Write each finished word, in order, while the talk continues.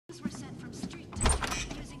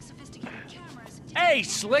Hey,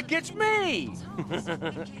 Slick, it's me!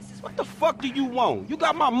 What the fuck do you want? You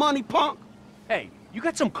got my money, punk? Hey, you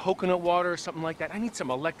got some coconut water or something like that? I need some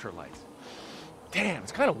electrolytes. Damn,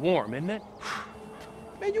 it's kind of warm, isn't it?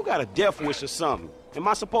 Man, you got a death wish or something. Am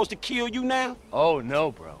I supposed to kill you now? Oh, no,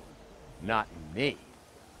 bro. Not me.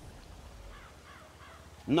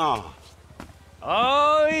 Nah.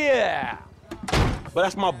 Oh, yeah! But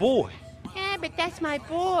that's my boy. Yeah, but that's my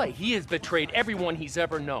boy. He has betrayed everyone he's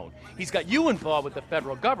ever known. He's got you involved with the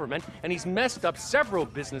federal government, and he's messed up several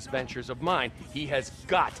business ventures of mine. He has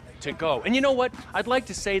got to go. And you know what? I'd like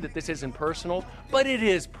to say that this isn't personal, but it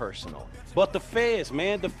is personal. But the feds,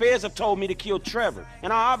 man. The feds have told me to kill Trevor,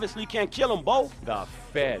 and I obviously can't kill them both. The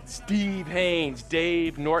feds. Steve Haynes,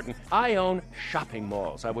 Dave Norton. I own shopping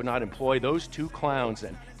malls. I would not employ those two clowns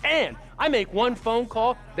in. And I make one phone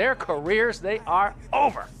call, their careers, they are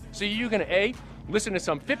over. So you gonna A, listen to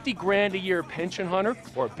some 50 grand a year pension hunter,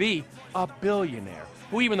 or B, a billionaire,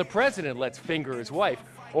 who even the president lets finger his wife,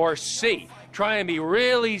 or C, try and be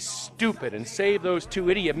really stupid and save those two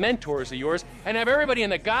idiot mentors of yours and have everybody in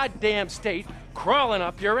the goddamn state crawling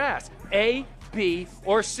up your ass. A, B,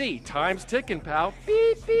 or C. Time's ticking, pal.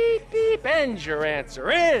 Beep, beep, beep. And your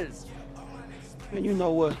answer is... Man, you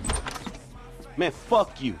know what? Man,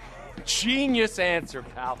 fuck you. Genius answer,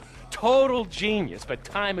 pal. Total genius, but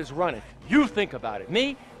time is running. You think about it.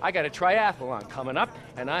 Me, I got a triathlon coming up,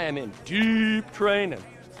 and I am in deep training.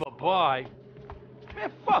 Bye-bye.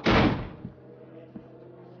 Man, fuck you.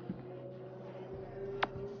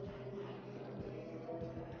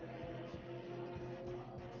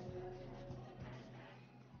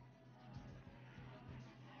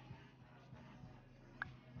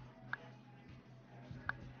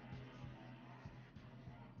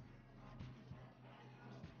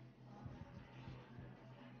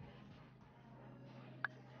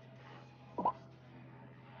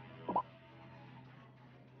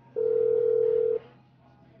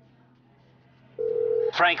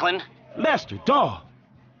 Franklin? Lester, dawg.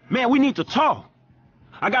 Man, we need to talk.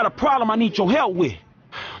 I got a problem I need your help with.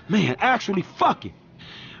 Man, actually, fuck it.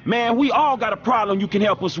 Man, we all got a problem you can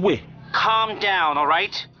help us with. Calm down, all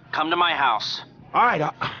right? Come to my house. All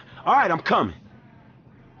right, I'm coming.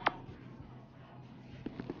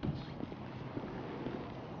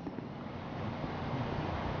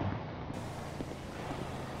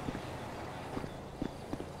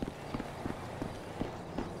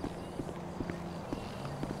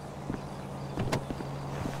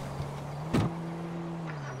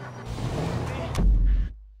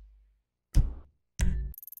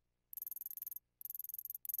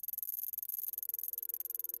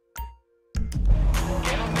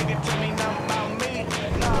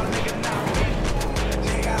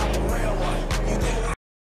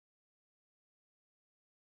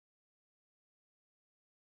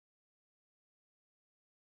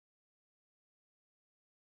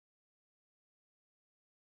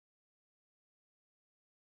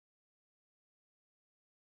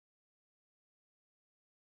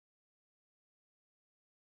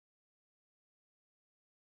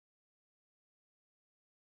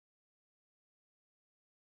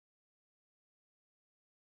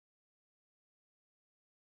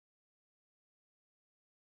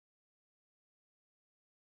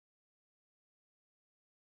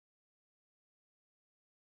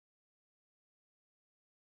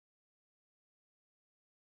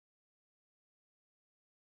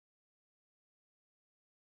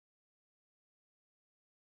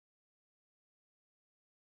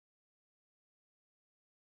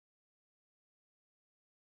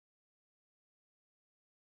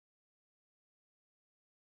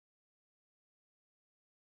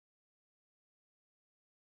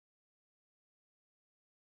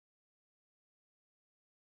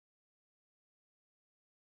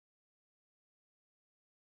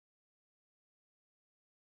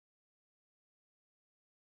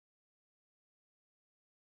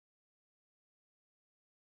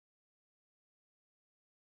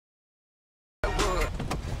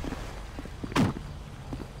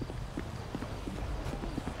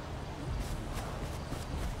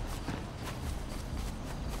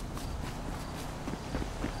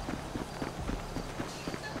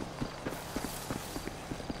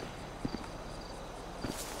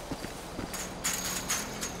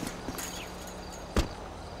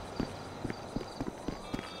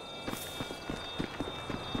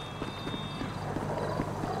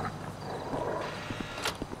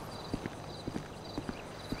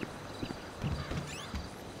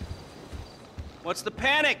 What's the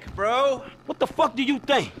panic, bro? What the fuck do you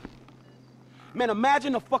think? Man,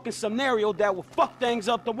 imagine a fucking scenario that would fuck things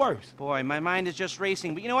up the worst. Boy, my mind is just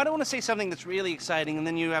racing. But you know, I don't want to say something that's really exciting and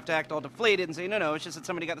then you have to act all deflated and say, no, it's just that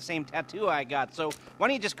somebody got the same tattoo I got. So why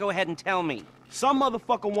don't you just go ahead and tell me? Some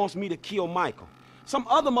motherfucker wants me to kill Michael. Some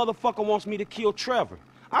other motherfucker wants me to kill Trevor.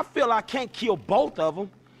 I feel I can't kill both of them.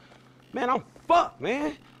 Man, I'm fucked,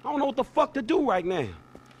 man. I don't know what the fuck to do right now.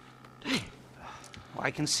 Damn. Well,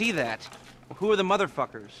 I can see that. Who are the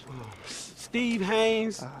motherfuckers? Steve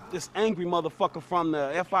Haynes, this angry motherfucker from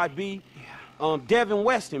the FIB. Devin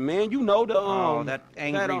Weston, man. You know the, that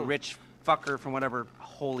angry rich fucker from whatever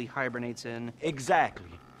hole he hibernates in. Exactly.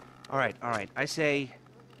 All right. I say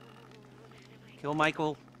kill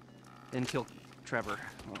Michael, then kill Trevor.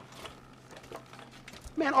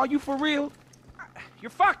 Man, are you for real? You're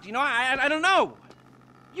fucked, you know, I don't know.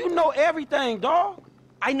 You know everything, dog.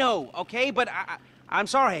 I know, okay, but I'm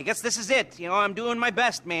sorry, I guess this is it. You know, I'm doing my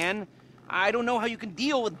best, man. I don't know how you can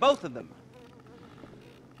deal with both of them.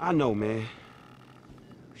 I know, man.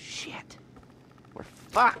 Shit. We're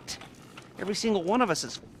fucked. Every single one of us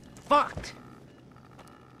is fucked.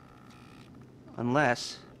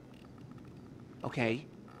 Unless... Okay,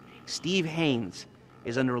 Steve Haynes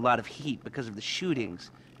is under a lot of heat because of the shootings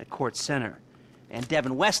at Court Center. And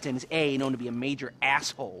Devin Weston is A, known to be a major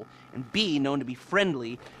asshole, and B, known to be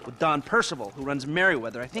friendly with Don Percival, who runs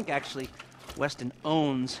Merriweather. I think, actually, Weston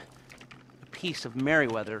owns a piece of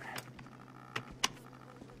Merriweather.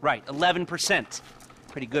 Right, 11%.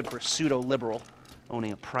 Pretty good for a pseudo-liberal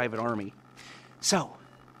owning a private army. So,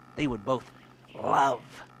 they would both love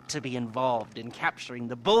to be involved in capturing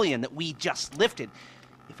the bullion that we just lifted.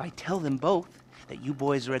 If I tell them both that you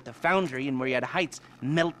boys are at the foundry in Marietta Heights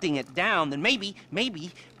melting it down, then maybe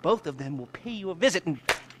both of them will pay you a visit and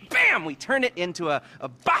bam, we turn it into a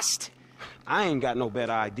bust. I ain't got no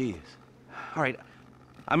better ideas. All right,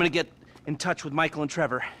 I'm gonna get in touch with Michael and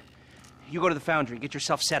Trevor. You go to the foundry, get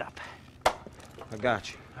yourself set up. I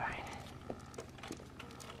got you. All right.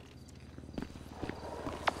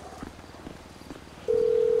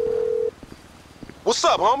 What's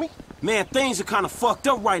up, homie? Man, things are kind of fucked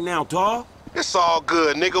up right now, dawg. It's all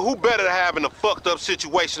good, nigga. Who better to have in a fucked up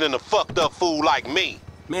situation than a fucked up fool like me?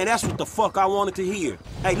 Man, that's what the fuck I wanted to hear.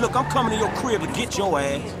 Hey, look, I'm coming to your crib to get your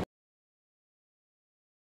ass.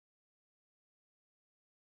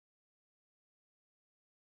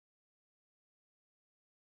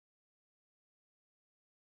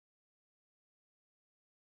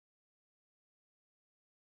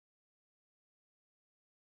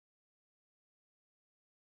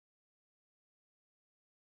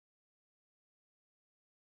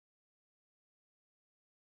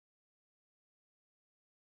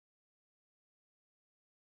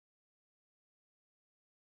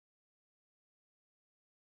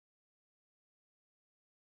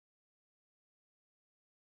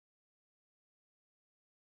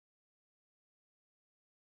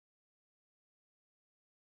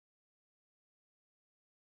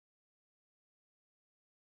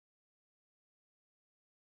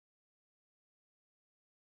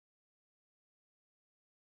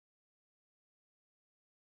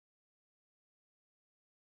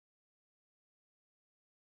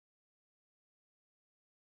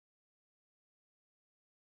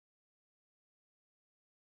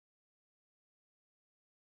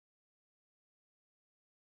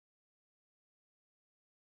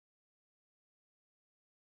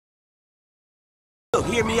 Look,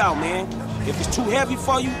 hear me out, man. If it's too heavy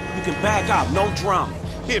for you, you can back out. No drama.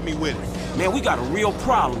 Hit me with it. Man, we got a real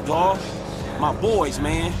problem, dawg. My boys,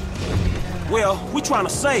 man. Well, we trying to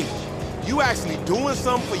save them. You actually doing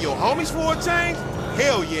something for your homies for a change?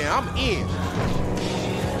 Hell yeah, I'm in.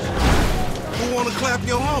 Who wanna clap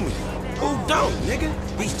your homies? Who don't, nigga?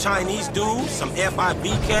 These Chinese dudes, some FIB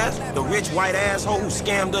cats, the rich white asshole who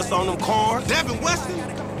scammed us on them cars. Devin Weston?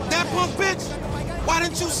 That punk bitch? Why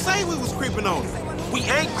didn't you say we was creeping on him? We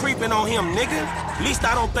ain't creeping on him, nigga. At least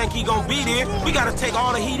I don't think he gonna be there. We gotta take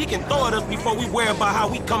all the heat he can throw at us before we worry about how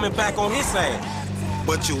we coming back on his ass.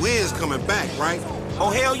 But you is coming back, right? Oh,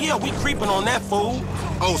 hell yeah, we creeping on that fool.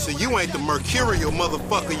 Oh, so you ain't the mercurial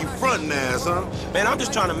motherfucker you frontin' as, huh? Man, I'm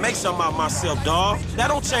just trying to make something out of myself, dawg. That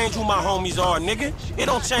don't change who my homies are, nigga. It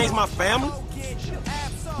don't change my family.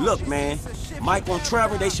 Look, man, Michael and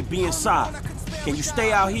Trevor, they should be inside. Can you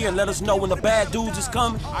stay out here and let us know when the bad dudes is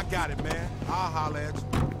coming? I got it, man. I'll holler at you.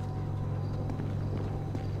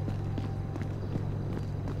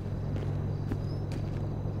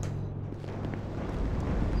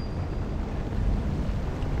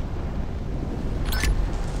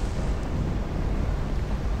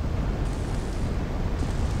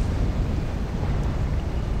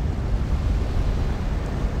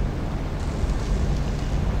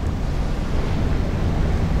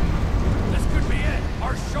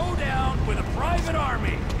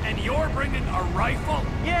 bringing a rifle?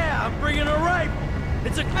 Yeah, I'm bringing a rifle.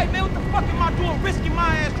 It's a... Hey, man, what the fuck am I doing risking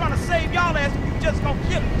my ass trying to save y'all ass if you just gonna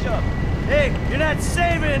kill each other? Hey, you're not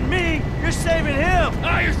saving me, you're saving him.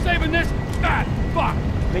 Ah, you're saving this fat fuck.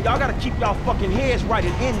 Man, y'all gotta keep y'all fucking heads right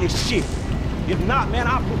and end this shit. If not, man,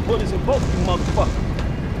 I'll put bullets in both of you motherfuckers.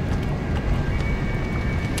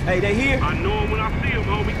 Hey, they here? I know them when I see them,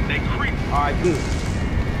 homie. They creep. All right, good.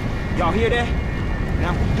 Y'all hear that?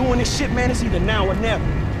 Now, if we're doing this shit, man, it's either now or never.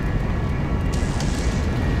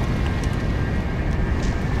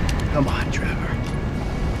 Come on, Trevor.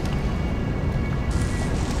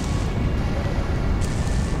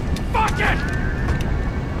 Fuck it!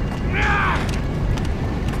 Ah!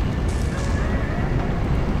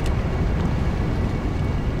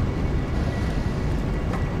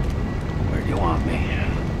 Where do you want me?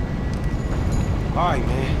 All right,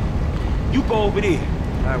 man. You go over there.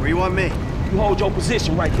 All right, where you want me? You hold your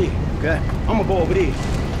position right there. Okay. I'm gonna go over there.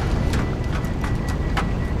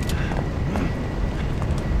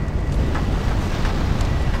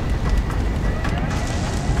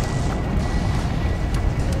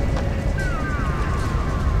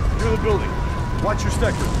 Near the building. Watch your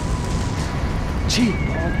sector. Gee,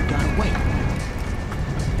 dog, you gotta wait.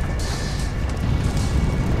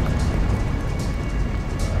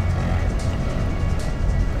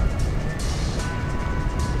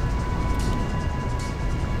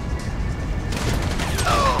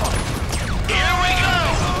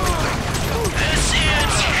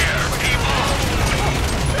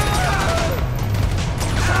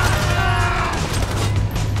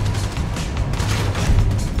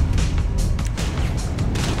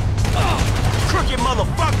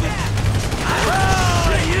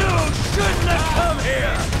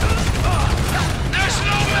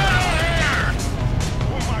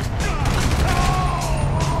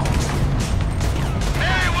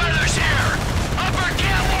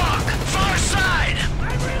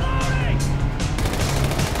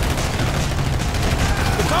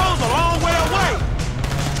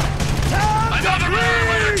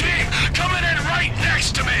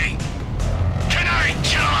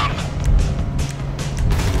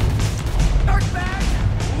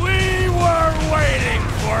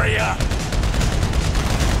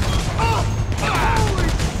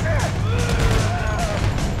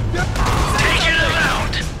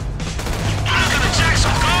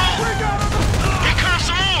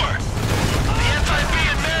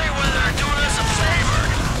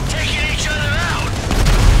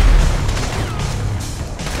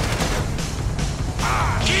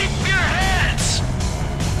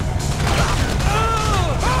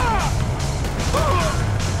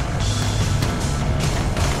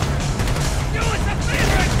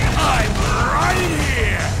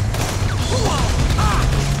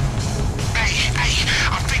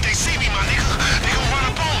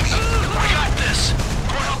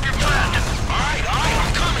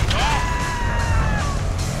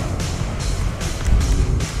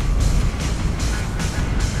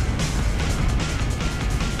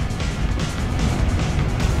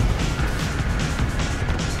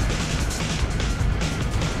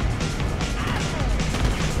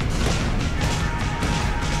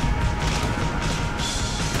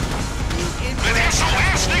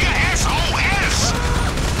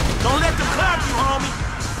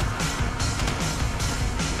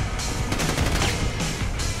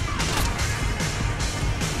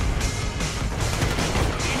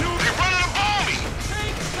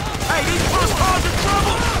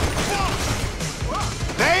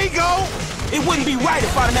 It wouldn't be right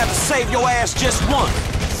if I didn't have to save your ass just once.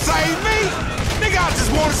 Save me? Nigga, I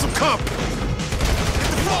just wanted some company.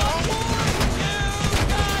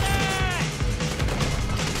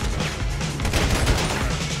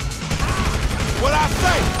 What I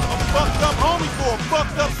say? A fucked up homie for a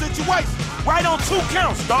fucked up situation. Right on 2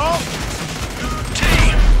 counts, dawg. T,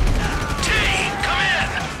 come in.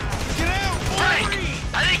 Get out, Frank,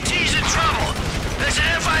 I think T's in trouble. There's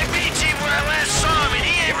an FIB team where I last saw him and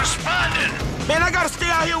he ain't responding. Man, I gotta stay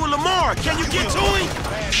out here with Lamar. Can you get to him?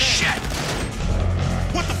 Shit.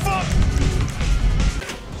 What the fuck?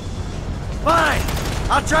 Fine.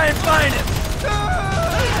 I'll try and find him.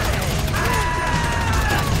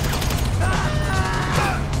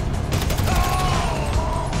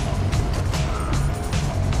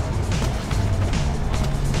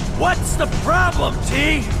 What's the problem,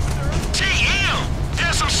 T? T.M.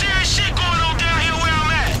 There's some serious shit going on down here where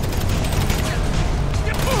I'm at.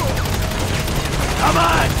 Come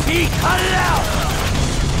on, T, cut it out!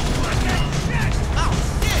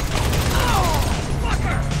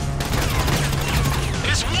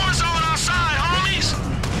 It's war zone outside, homies.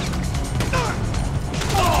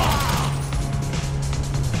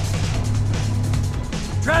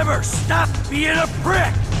 Trevor, stop being a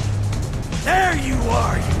prick! There you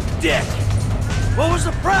are, you dick! What was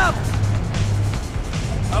the problem?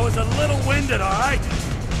 I was a little winded, all right?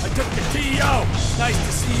 I took the TO. Nice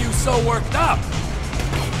to see you so worked up.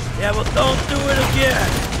 Yeah, well, don't do it again.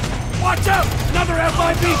 Watch out! Another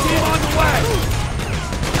FIB team on the way!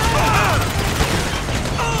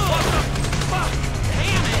 What the fuck?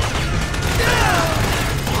 Damn it!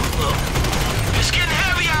 It's getting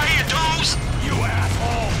heavy out here, dudes! You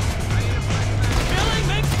asshole! Billy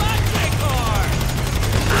makes my dick hard!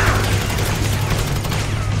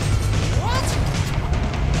 What?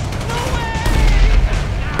 No way!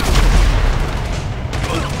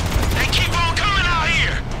 They keep on coming out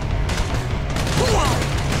here!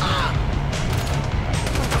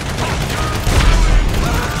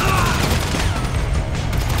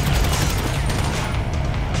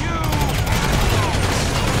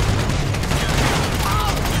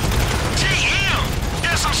 TM!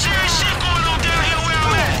 There's some serious shit going on down here where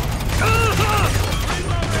I'm at!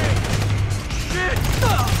 Shit!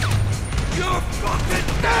 You're fucking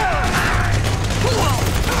dead!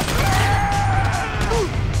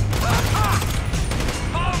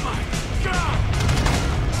 Oh my god!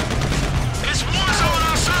 It's war zone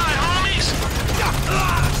outside, homies!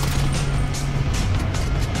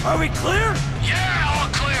 Are we clear? Yeah, all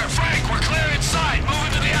clear. Frank, we're clear inside.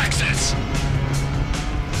 Moving to the exits.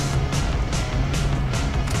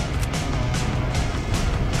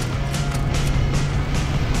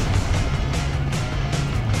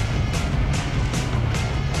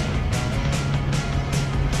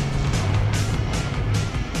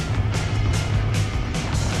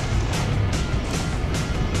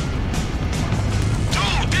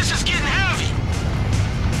 Dude, this is getting heavy.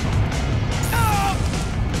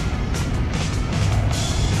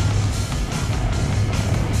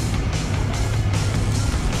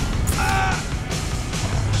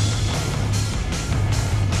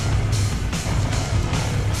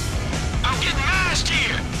 I'm getting mashed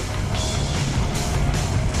here.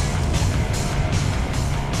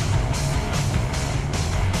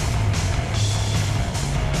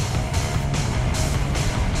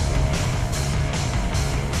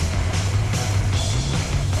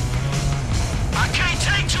 I can't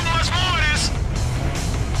take too much more of this.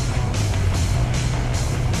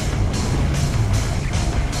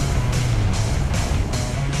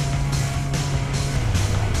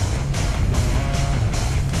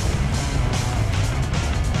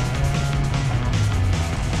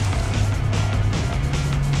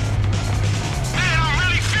 Man, I'm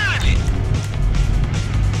really feeling it.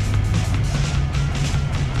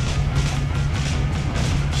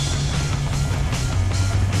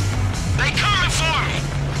 They coming for me.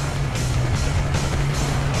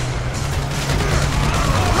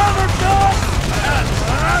 Brother, dog!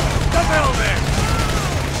 The building!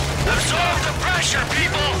 Absorb the pressure,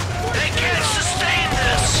 people. They can't sustain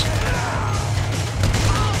this.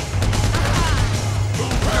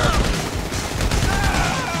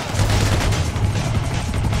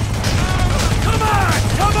 Come on!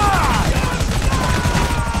 Come on!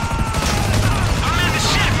 I'm in the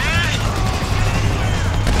shit, man.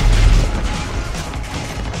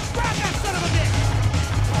 Grab that son of a bitch!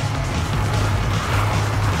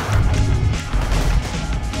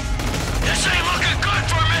 This ain't looking good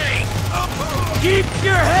for me. Keep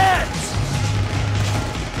your heads!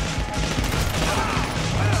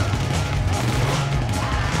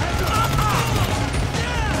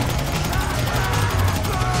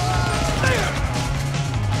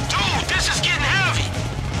 Dude, this is getting heavy.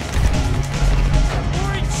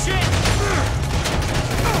 Shit!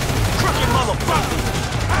 Crooked motherfucker!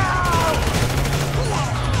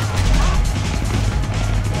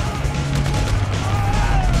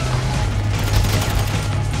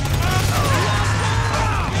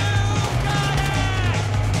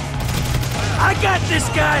 I got this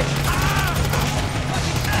guy!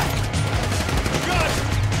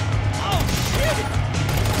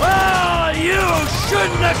 Well, you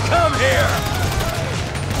shouldn't have come here!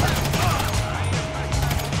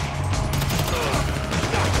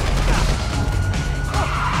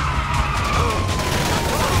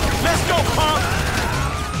 Let's go, punk!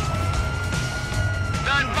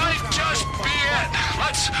 That might just be it.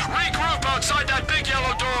 Let's regroup outside that big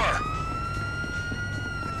yellow door.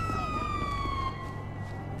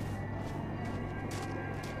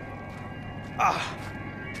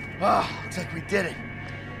 Looks like we did it.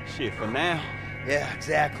 Shit, for now. Yeah,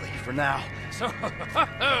 exactly, for now. So,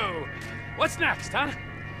 what's next, huh?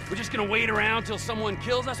 We're just gonna wait around till someone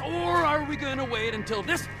kills us, or are we gonna wait until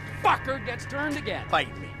this fucker gets turned again?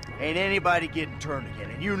 Fight me. Ain't anybody getting turned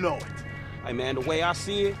again, and you know it. Hey, man, the way I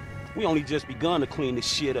see it, We only just begun to clean this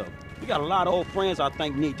shit up. We got a lot of old friends I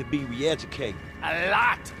think need to be re-educated. A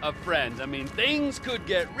lot of friends. I mean, things could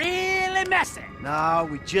get really messy. No,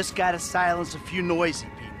 we just gotta silence a few noisy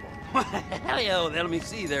people. Hell yeah, let me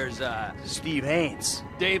see. There's, Steve Haynes.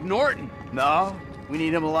 Dave Norton. No, we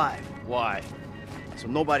need him alive. Why? So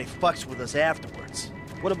nobody fucks with us afterwards.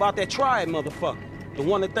 What about that triad motherfucker? The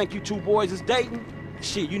one that think you two boys is dating?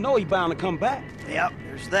 Shit, you know he bound to come back. Yep,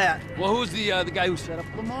 there's that. Well, who's the guy who set up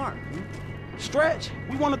Lamar? Stretch,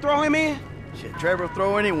 we want to throw him in? Shit, Trevor will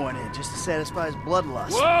throw anyone in just to satisfy his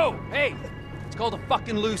bloodlust. Whoa! Hey! It's called a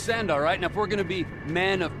fucking loose end, all right? Now, if we're gonna be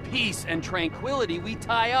men of peace and tranquility, we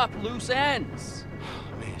tie up loose ends.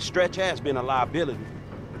 Man, Stretch has been a liability.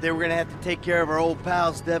 But they were gonna have to take care of our old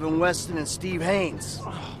pals Devin Weston and Steve Haynes.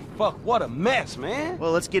 Oh, fuck, what a mess, man.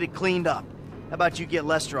 Well, let's get it cleaned up. How about you get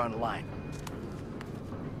Lester on the line?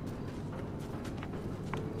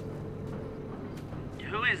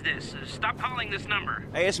 Who is this? Stop calling this number.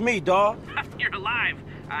 Hey, it's me, dawg. You're alive.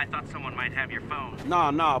 I thought someone might have your phone.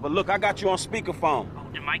 Nah, but look, I got you on speakerphone. Oh,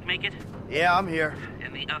 did Mike make it? Yeah, I'm here.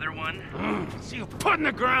 And the other one? See you putting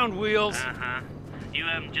the ground wheels. Uh-huh. You,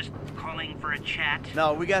 just calling for a chat?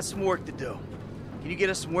 No, we got some work to do. Can you get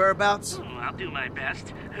us some whereabouts? Oh, I'll do my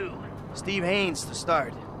best. Who? Steve Haynes to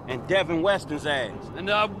start. And Devin Weston's ass. And,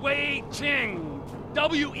 Wei Cheng.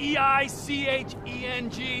 W-E-I-C-H-E-N-G.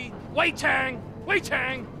 Wei Cheng. Wei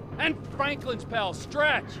Cheng. And Franklin's pal,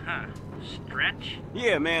 Stretch. Huh. Stretch?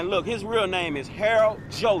 Yeah, man, look, his real name is Harold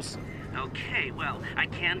Joseph. Okay, well, I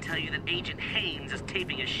can tell you that Agent Haynes is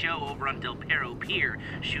taping a show over on Del Perro Pier.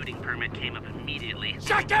 Shooting permit came up immediately.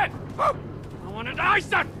 Shut it! I wanted to ice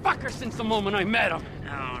that fucker since the moment I met him.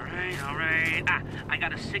 All right. I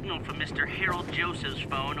got a signal from Mr. Harold Joseph's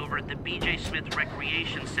phone over at the B.J. Smith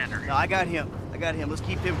Recreation Center. No, I got him. Let's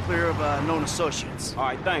keep him clear of known associates. All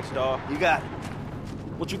right, thanks, dawg. You got it.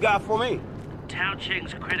 What you got for me? Tao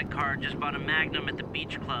Cheng's credit card just bought a Magnum at the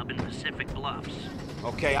beach club in Pacific Bluffs.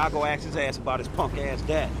 Okay, I'll go ask his ass about his punk-ass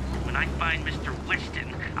dad. When I find Mr.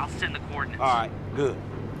 Weston, I'll send the coordinates. All right, good.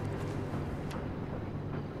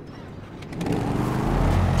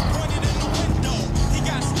 Pointed in the window, he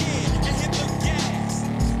got scared and hit the gas.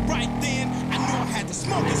 Right then, I knew I had to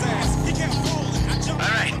smoke his ass. He kept rolling, I jumped.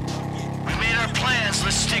 All right, we made our plans,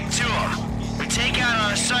 let's stick to them. We take out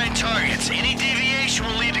our assigned targets. Any deviation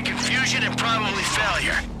will lead to confusion and probably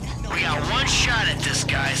failure. We got one shot at this,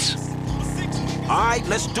 guys. All right,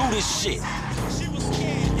 let's do this shit. She was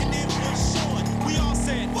scared and it was short. We all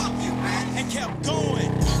said, fuck you, man, and kept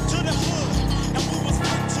going to the hood. And we was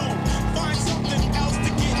meant to find something else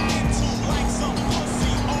to get into, like some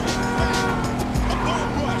pussy on the back. A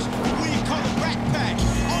bone rush, we call it rat pack.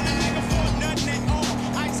 On a nigga for nothing at all.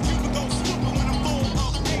 Ice Cube go swooping when I'm full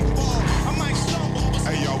of 8-ball. I might stumble.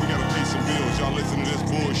 Hey, y'all, we gotta pay some bills. Y'all listen to this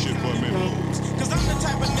bullshit for a minute. Cause I'm the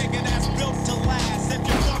type of nigga that's built to last. If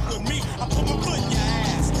you fuck with me, I put my foot in your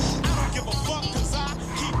ass. I don't give a fuck cause I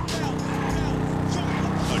keep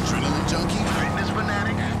Adrenaline junkie, fitness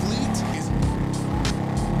fanatic, athlete is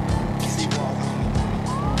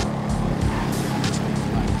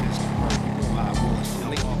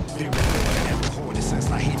since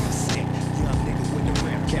I hit the set. Young nigga with the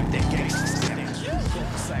rap kept that gangsta step.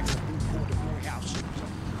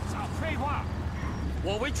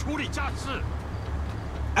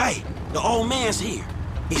 Hey, the old man's here.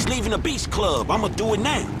 He's leaving the beach club. I'ma do it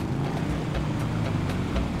now.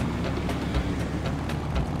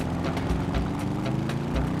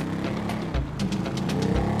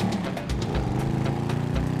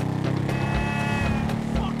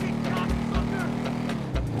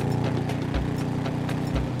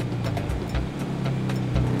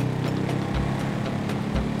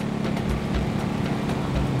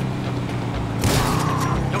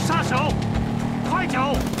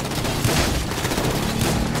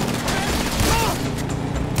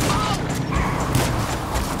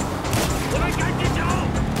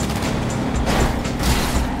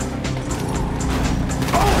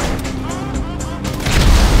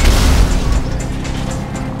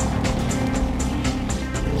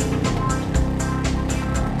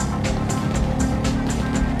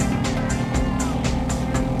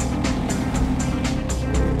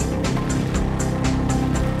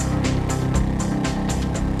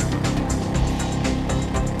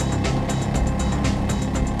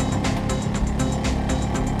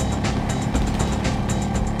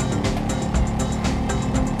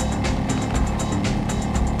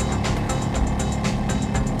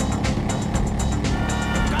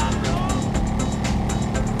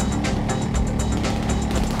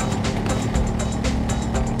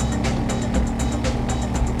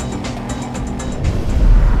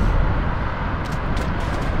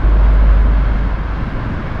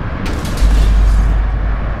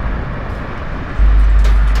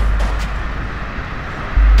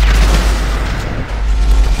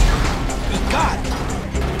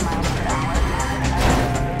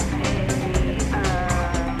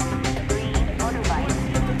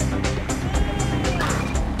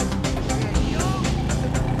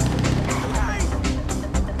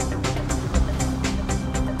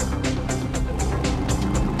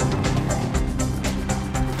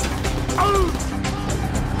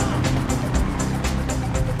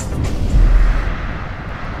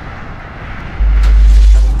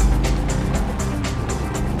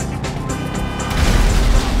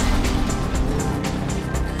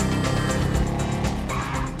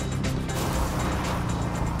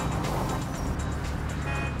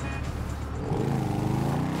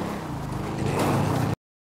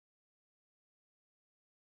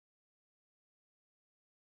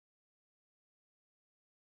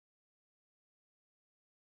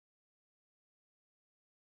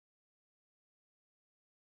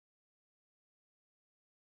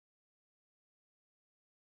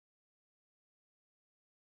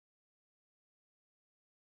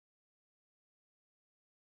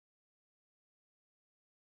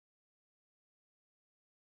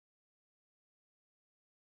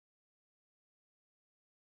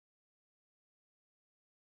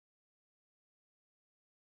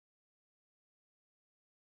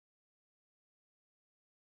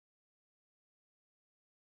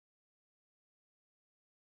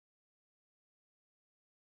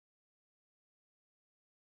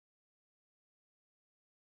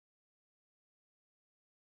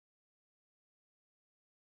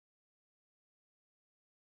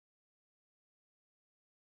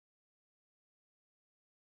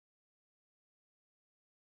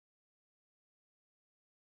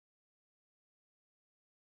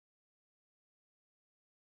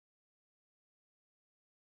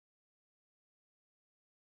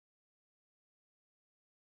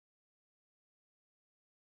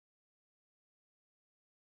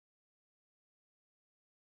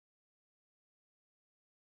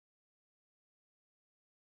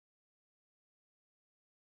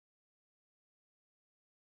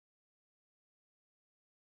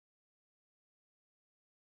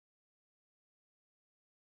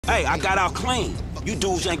 Hey, I got out clean. You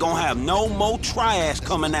dudes ain't gonna have no more triads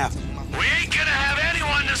coming after me. We ain't gonna have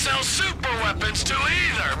anyone to sell super weapons to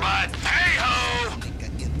either, but hey-ho!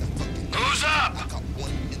 Who's up?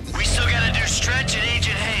 We still gotta do Stretch and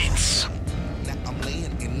Agent Haynes. I'm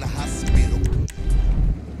laying in the hospital.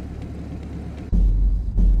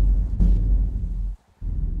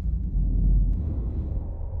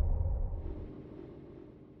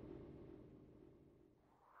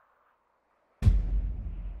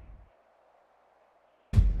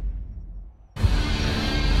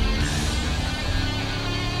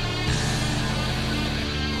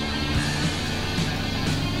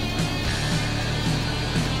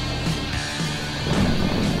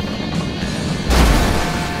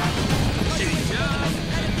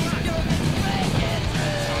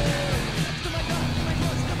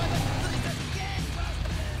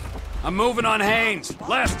 I'm moving on Haynes.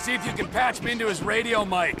 Les, see if you can patch me into his radio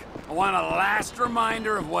mic. I want a last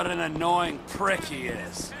reminder of what an annoying prick he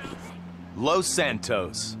is. Los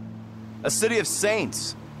Santos. A city of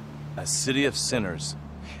saints. A city of sinners.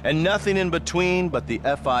 And nothing in between but the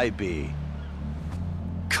FIB.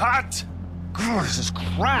 Cut! Grr, this is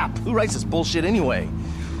crap! Who writes this bullshit anyway?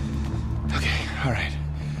 Okay, alright.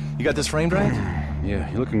 You got this framed right? Yeah,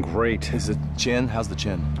 you're looking great. Is the chin? How's the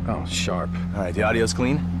chin? Oh, sharp. Alright, the audio's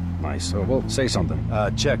clean? Nice. Oh, well, say something.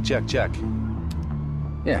 Check.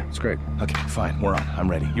 Yeah, it's great. Okay, fine. We're on. I'm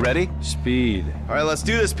ready. You ready? Speed. All right, let's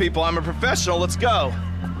do this, people. I'm a professional. Let's go.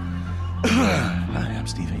 Hi, I'm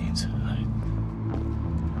Steve Haynes.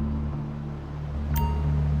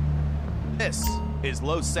 This is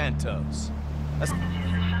Los Santos.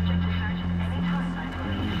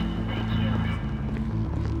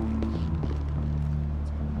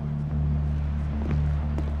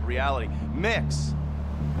 Reality. Mix.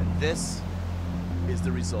 And this is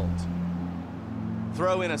the result.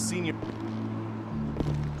 Throw in a senior...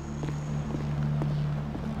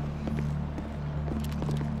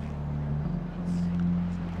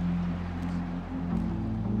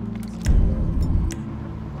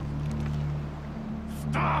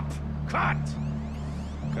 Stop! Cut!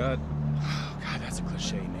 Cut. Oh, God, that's a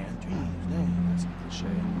cliche, man. Jeez, dang, that's a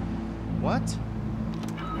cliche. What?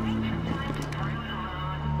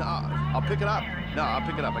 No, I'll pick it up. No, I'll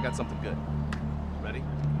pick it up. I got something good. Ready?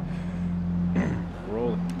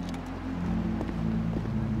 Roll it.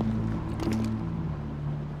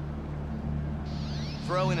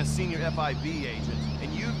 Throw in a senior FIB agent,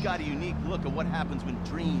 and you've got a unique look at what happens when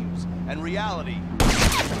dreams and reality...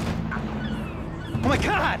 Oh my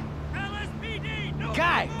God! LSPD! No,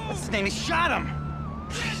 guy! What's his name? He shot him!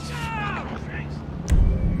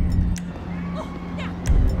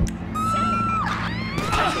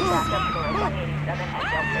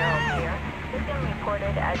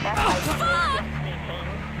 Reported as FIB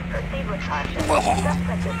proceed with caution.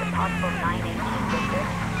 Suspect is a possible 918 victim.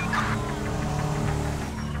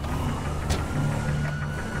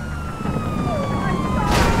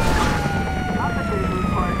 Officers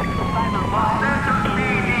report 501.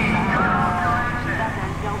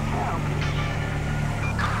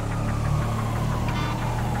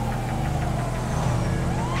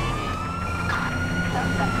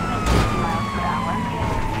 Suspect 50 miles per hour.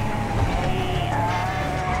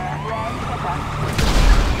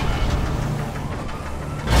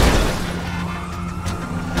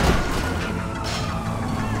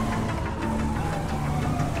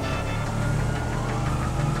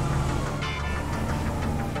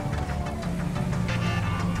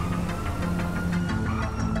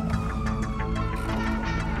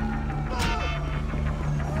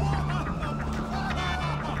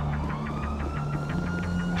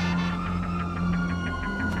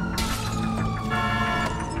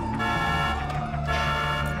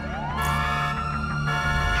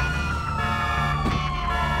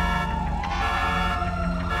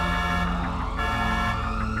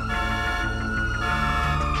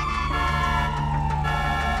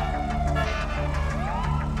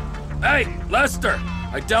 Hey, Lester!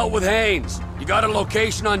 I dealt with Haynes. You got a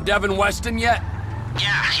location on Devin Weston yet?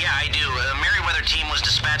 Yeah, I do. A Merryweather team was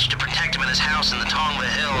dispatched to protect him in his house in the Tongva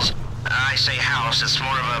Hills. I say house, it's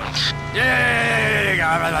more of a...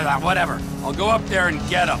 Yeah, whatever. I'll go up there and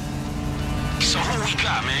get him. So who we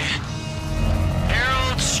got, man?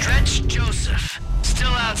 Harold Stretch Joseph.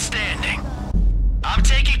 Still outstanding. I'm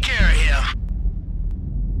taking care of him.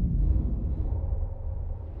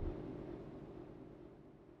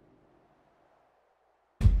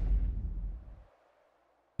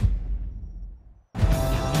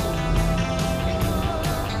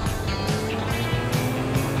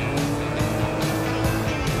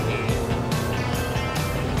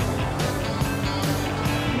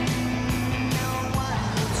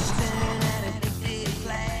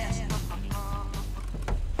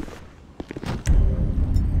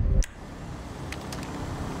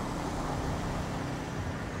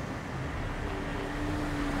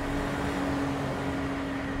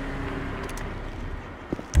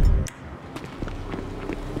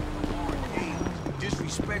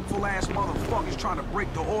 disrespectful ass motherfuckers trying to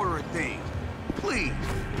break the order of things. Please,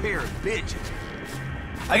 pair of bitches.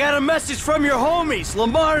 I got a message from your homies,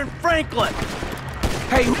 Lamar and Franklin.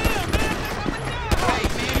 Hey,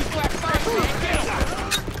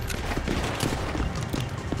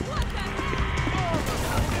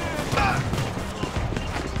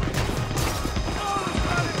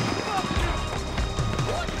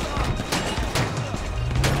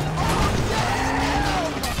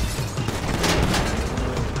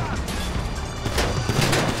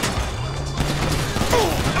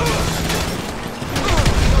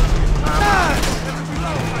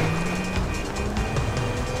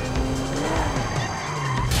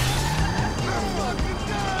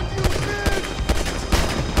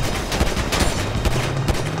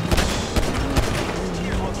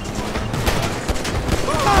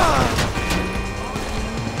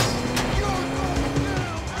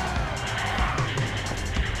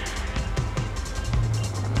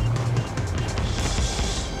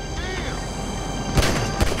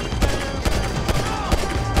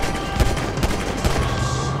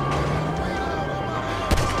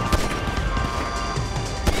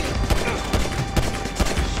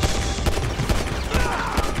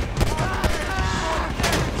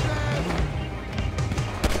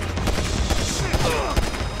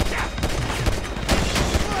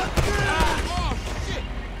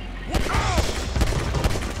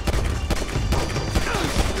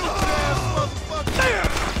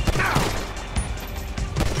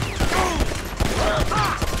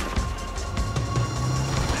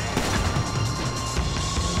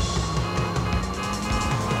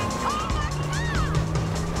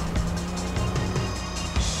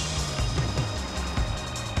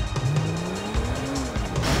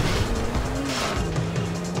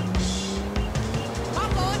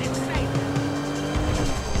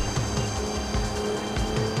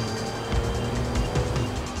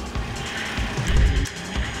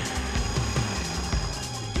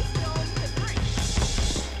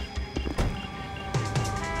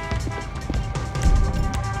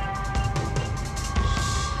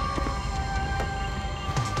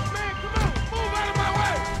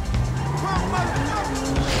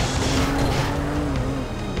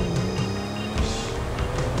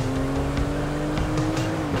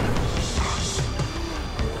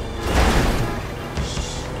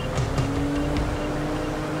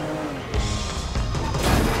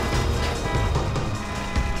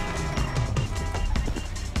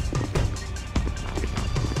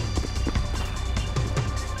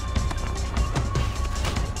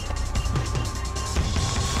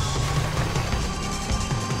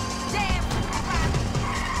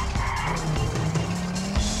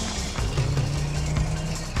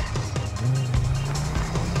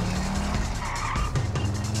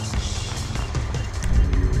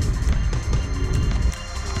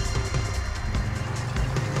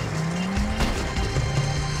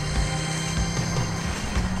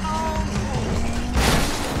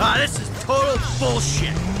 This is total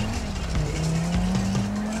bullshit.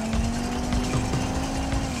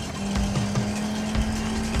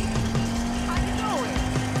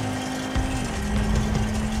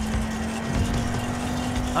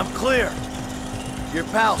 I'm clear. Your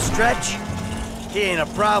pal Stretch? He ain't a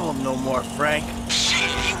problem no more, Frank. Shit,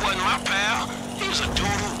 he wasn't my pal. He was a dude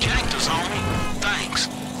who jacked us, homie. Thanks.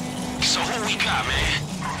 So who we got, man?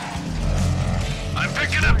 I'm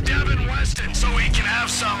picking up Devin Weston so we can have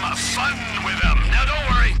some fun with him. Now don't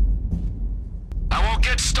worry. I won't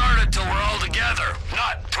get started till we're all together.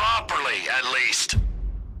 Not properly, at least.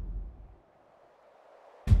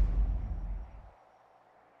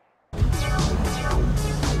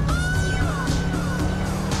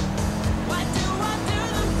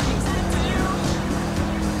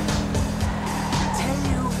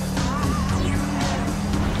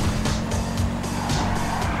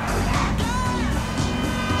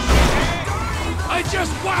 I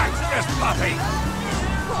just whacked this puppy!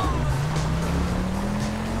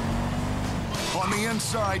 On the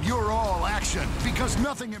inside, you're all action, because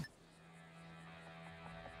nothing...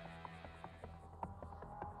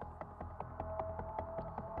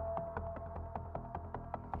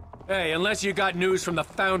 Hey, unless you got news from the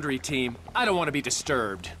Foundry team, I don't want to be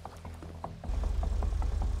disturbed.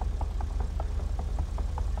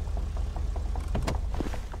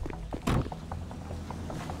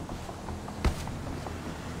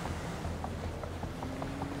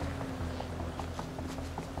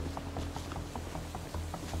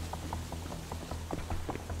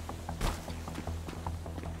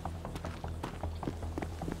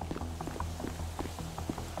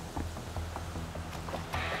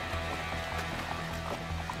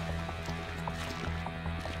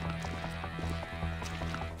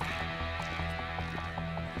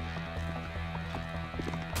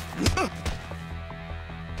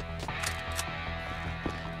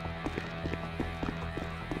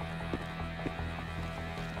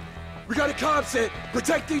 We got a cops hit!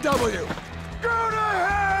 Protect DW! Go to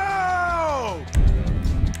hell!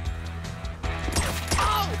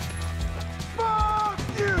 Oh! Fuck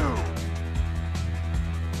you!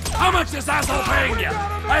 How much is asshole paying you?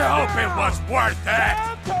 I hope it was worth it!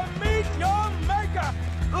 To meet your maker!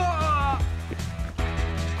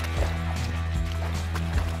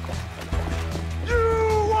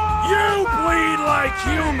 You bleed like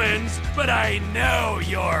humans, but I know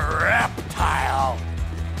you're reptile.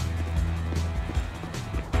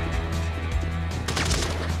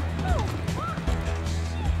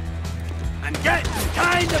 I'm getting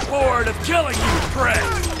kinda bored of killing you, prick!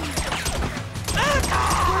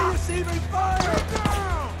 We're receiving fire!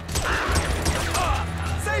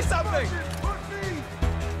 Say something!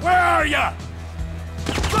 Where are ya?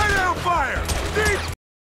 Lay down fire! Deep!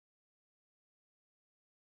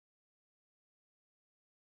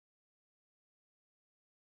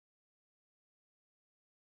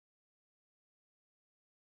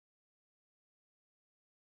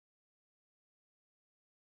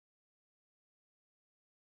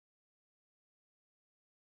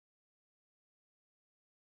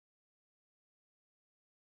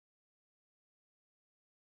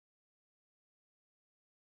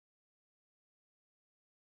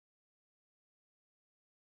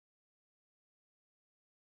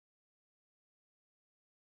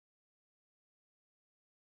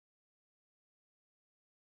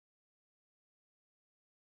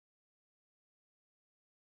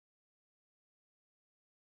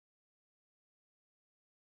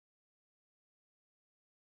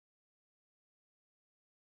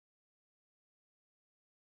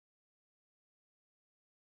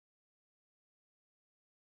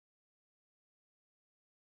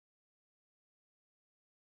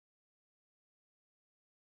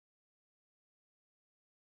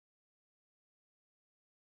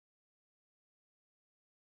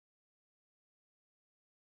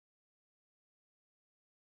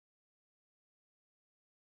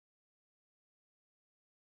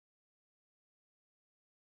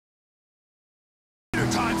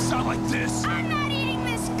 Times sound like this. I'm not eating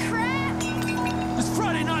this crap. This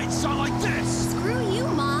Friday night sound like this. Screw you,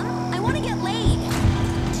 Mom. I want to get laid.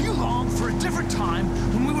 Do you long for a different time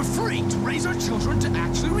when we were free to raise our children to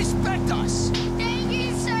actually respect us? Thank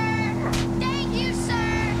you, sir. Thank you, sir.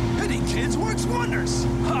 Hitting kids works wonders.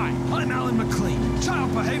 Hi, I'm Alan McLean,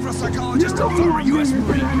 child behavioral psychologist and former U.S.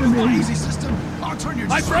 Marine. With my easy system, I'll turn your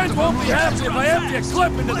My friends won't be happy if I empty a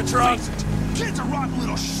clip into the trunk. Kids are rotten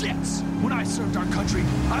little shits. When I served our country,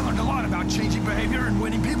 I learned a lot about changing behavior and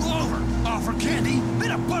winning people over. Offer candy,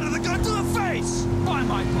 then a butt of the gun to the face. Buy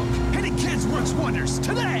my book, Hitting Kids Works Wonders,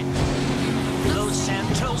 today. Los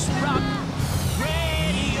Santos Rock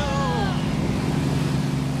Radio.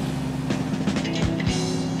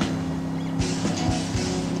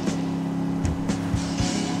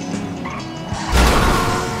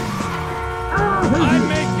 I'm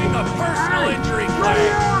making a personal injury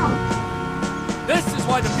claim. This is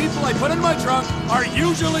why the people I put in my trunk are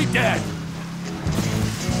usually dead.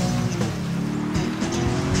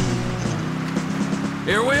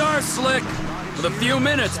 Here we are, Slick, with a few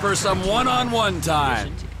minutes for some one-on-one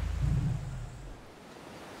time.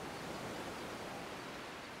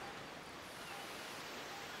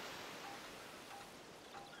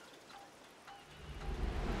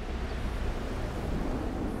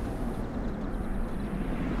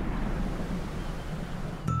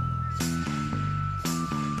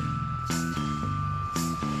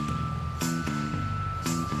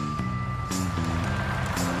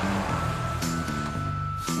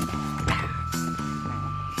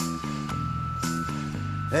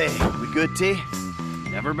 Hey, we good, T?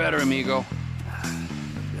 Never better, amigo.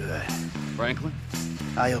 Good. Franklin?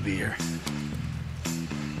 I'll be here.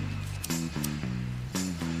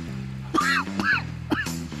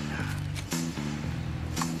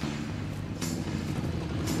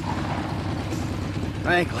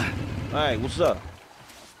 Franklin. Hey, what's up?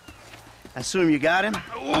 I assume you got him?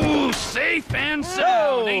 Ooh, safe and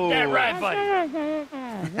sound. Ain't that right, buddy?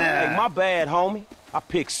 Hey, my bad, homie. I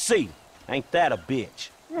picked C. Ain't that a bitch?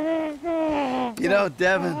 You know,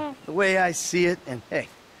 Devin, the way I see it, and hey,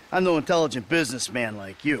 I'm no intelligent businessman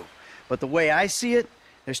like you, but the way I see it,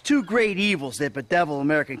 there's two great evils that bedevil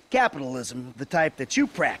American capitalism of the type that you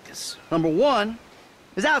practice. Number one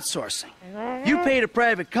is outsourcing. You paid a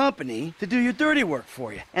private company to do your dirty work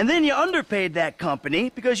for you, and then you underpaid that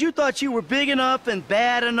company because you thought you were big enough and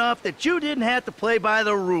bad enough that you didn't have to play by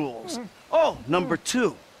the rules. Oh, number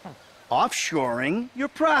two, offshoring your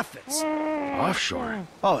profits. Offshore?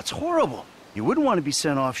 Oh, it's horrible. You wouldn't want to be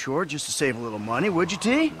sent offshore just to save a little money, would you,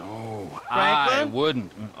 T? No, Franklin? I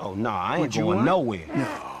wouldn't. Oh, nah, I ain't Would you going want? nowhere.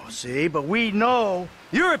 No, see, but we know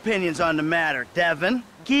your opinions on the matter, Devin.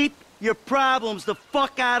 Keep your problems the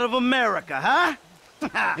fuck out of America, huh?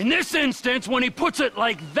 In this instance, when he puts it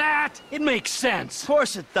like that, it makes sense. Of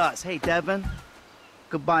course it does. Hey, Devin.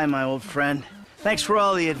 Goodbye, my old friend. Thanks for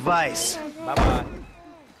all the advice. Bye-bye.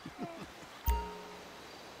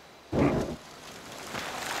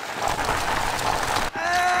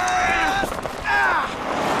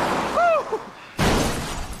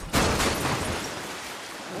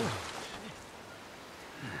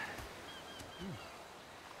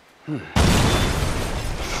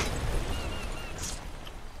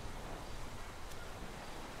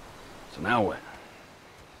 So now what?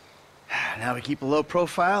 Now we keep a low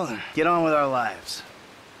profile and get on with our lives.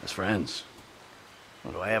 As friends.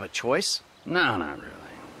 Well, do I have a choice? No, not really.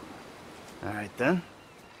 All right, then.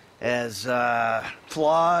 As,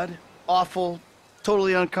 flawed, awful,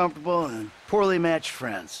 totally uncomfortable, and poorly matched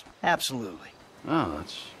friends. Absolutely. Oh,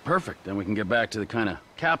 that's perfect. Then we can get back to the kind of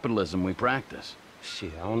capitalism we practice.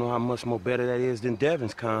 Shit, I don't know how much more better that is than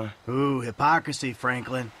Devin's kind. Ooh, hypocrisy,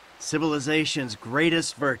 Franklin. Civilization's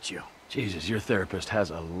greatest virtue. Jesus, your therapist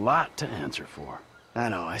has a lot to answer for. I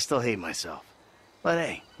know, I still hate myself. But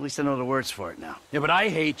hey, at least I know the words for it now. Yeah, but I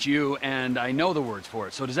hate you, and I know the words for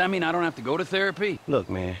it. So does that mean I don't have to go to therapy? Look,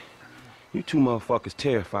 man, you two motherfuckers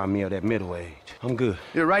terrify me of that middle age. I'm good.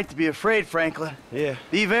 You're right to be afraid, Franklin. Yeah.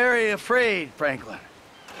 Be very afraid, Franklin.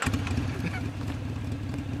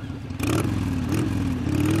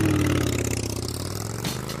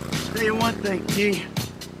 Tell you one thing, T.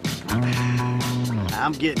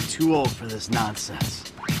 I'm getting too old for this nonsense.